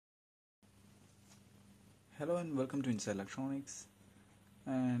Hello and welcome to Inside Electronics.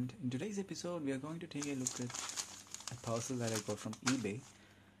 And in today's episode, we are going to take a look at a parcel that I got from eBay.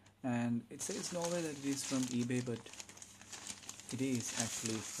 And it says nowhere that it is from eBay, but it is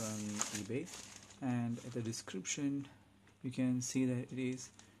actually from eBay. And at the description, you can see that it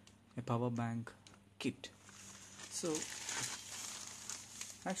is a power bank kit. So,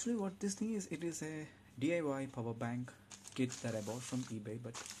 actually, what this thing is, it is a DIY power bank kit that I bought from eBay,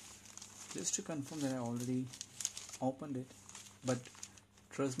 but just to confirm that I already opened it, but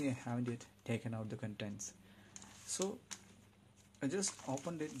trust me, I haven't yet taken out the contents. So I just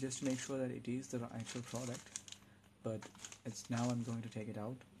opened it just to make sure that it is the actual product, but it's now I'm going to take it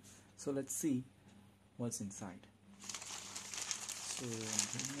out. So let's see what's inside. So I'm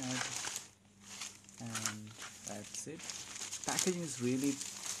taking it out, and that's it. Packaging is really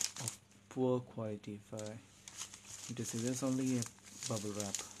of poor quality. If I need to say, there's only a bubble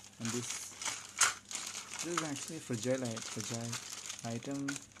wrap, and this is actually a fragile item.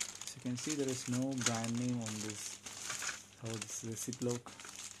 As you can see, there is no brand name on this. Oh, this is a Ziploc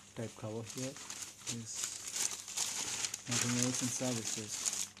type cover here. There's nothing else inside. It's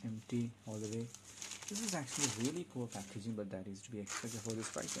just empty all the way. This is actually really poor packaging, but that is to be expected for this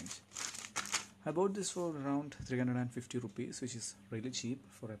price range. I bought this for around 350 rupees, which is really cheap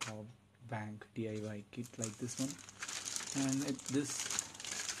for a power bank DIY kit like this one. And this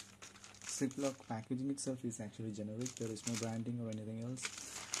Ziploc packaging itself is actually generic. There is no branding or anything else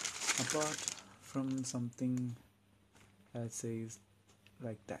apart from something that says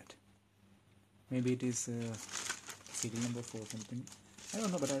like that. Maybe it is serial number 4 or something. I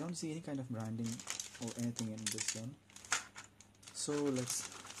don't know, but I don't see any kind of branding or anything in this one. So let's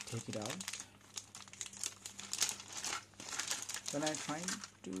take it out. When I tried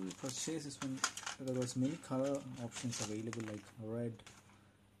to purchase this one, there was many color options available, like red,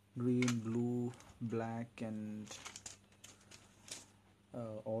 green, blue, black, and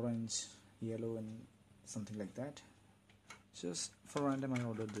orange, yellow, and something like that. Just for random, I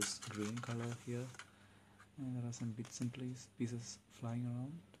ordered this green color here, and there are some bits and pieces flying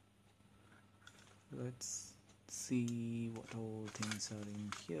around. Let's see what all things are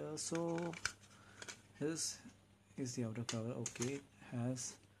in here. So this is the outer cover. Okay, it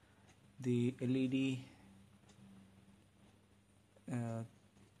has the LED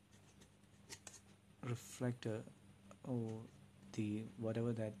reflector, or the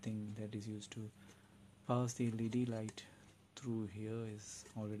whatever that thing that is used to pass the LED light through here is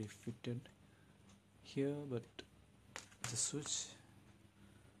already fitted here, but the switch,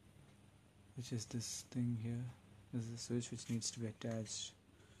 which is this thing here, this is a switch which needs to be attached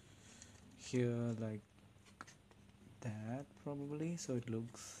here like that probably, so it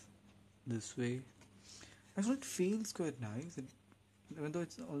looks this way. Actually, it feels quite nice, even though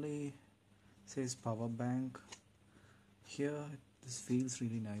it's only says power bank here. This feels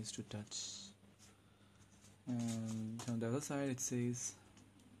really nice to touch. And on the other side it says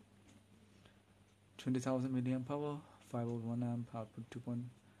 20,000 milliamp power, 5 volt 1 amp, output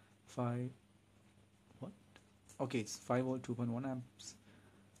 2.5. what? Okay, it's 5 volt 2.1 amps,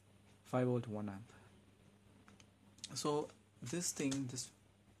 5 volt 1 amp. So this thing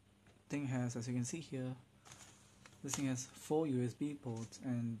has, as you can see here, this thing has 4 USB ports,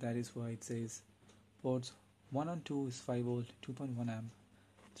 and that is why it says ports 1 and 2 is 5 volt 2.1 amp,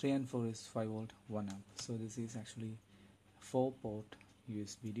 3 and 4 is 5 volt 1 amp. So this is actually a 4-port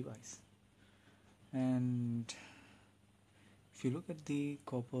USB device. And if you look at the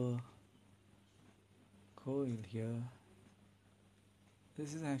copper coil here,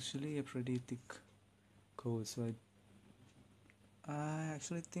 this is actually a pretty thick coil. So I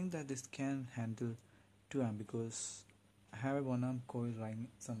actually think that this can handle 2 amp, because I have a 1 amp coil lying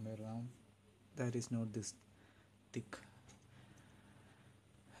somewhere around that is not this thick.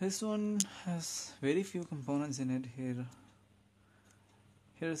 This one has very few components in it.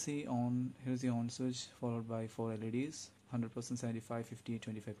 Here's the on switch, followed by 4 LEDs, 100%, 75, 50,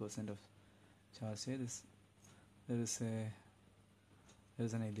 25% of charge here. There's an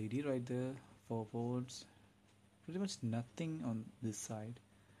LED right there, 4 ports, pretty much nothing on this side,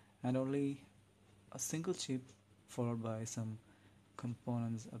 and only a single chip followed by some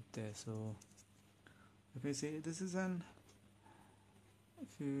components up there. So if I say this is if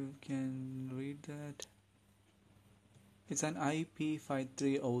you can read that, it's an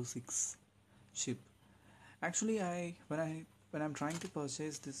IP5306 chip. Actually, when I'm trying to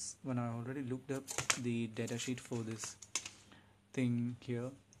purchase this, when I already looked up the datasheet for this thing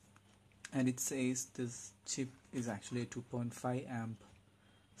here, and it says this chip is actually a 2.5 amp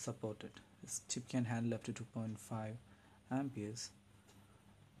supported. This chip can handle up to 2.5 amperes.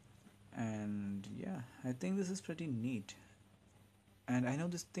 And yeah, I think this is pretty neat. And I know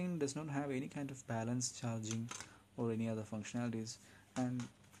this thing does not have any kind of balance charging or any other functionalities. And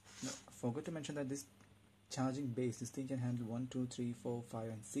no, forgot to mention that this charging base, this thing can handle 1 2 3 4 5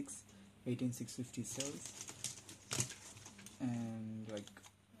 and 6 18650 cells. And like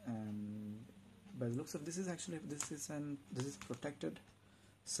by the looks of this is actually this is protected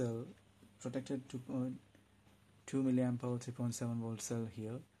cell, protected 2 milliamp hour 3.7 volt cell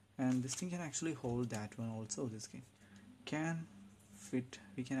here, and this thing can actually hold that one also. This can fit,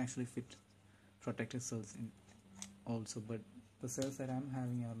 we can actually fit protected cells in also, but the cells that I'm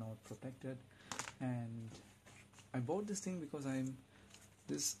having are not protected. And I bought this thing because I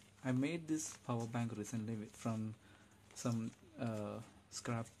made this power bank recently from some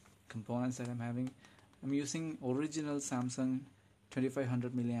scrap components that I'm having. I'm using original Samsung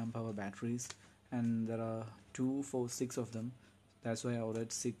 2500 milliamp hour batteries, and there are 2 4 6 of them. That's why I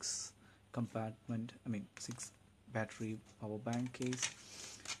ordered 6 battery power bank case.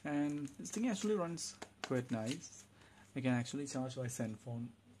 And this thing actually runs quite nice. I can actually charge my cell phone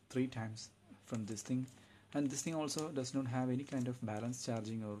 3 times from this thing, and this thing also does not have any kind of balance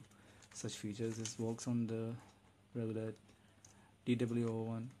charging or such features. This works on the regular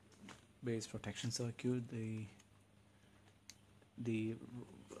DW01 base protection circuit, the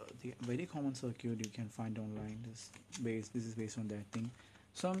very common circuit you can find online. This is based on that thing.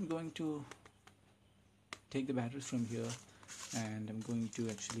 So I'm going to take the batteries from here, and I'm going to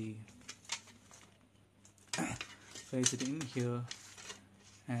actually place it in here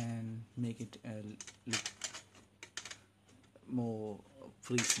and make it a little more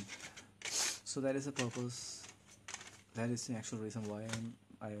pleasing. So that is the purpose, that is the actual reason why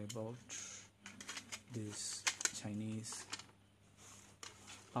I bought this Chinese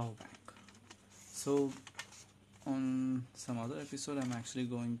power bank. So on some other episode I'm actually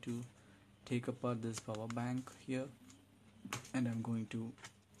going to take apart this power bank here, and I'm going to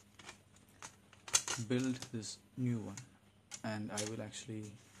build this new one, and I will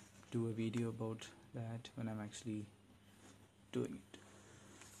actually do a video about that when I'm actually doing it.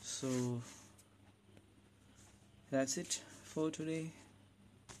 So that's it for today.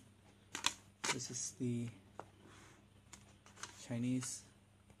 This is the Chinese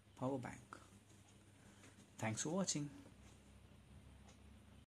power bank. Thanks for watching.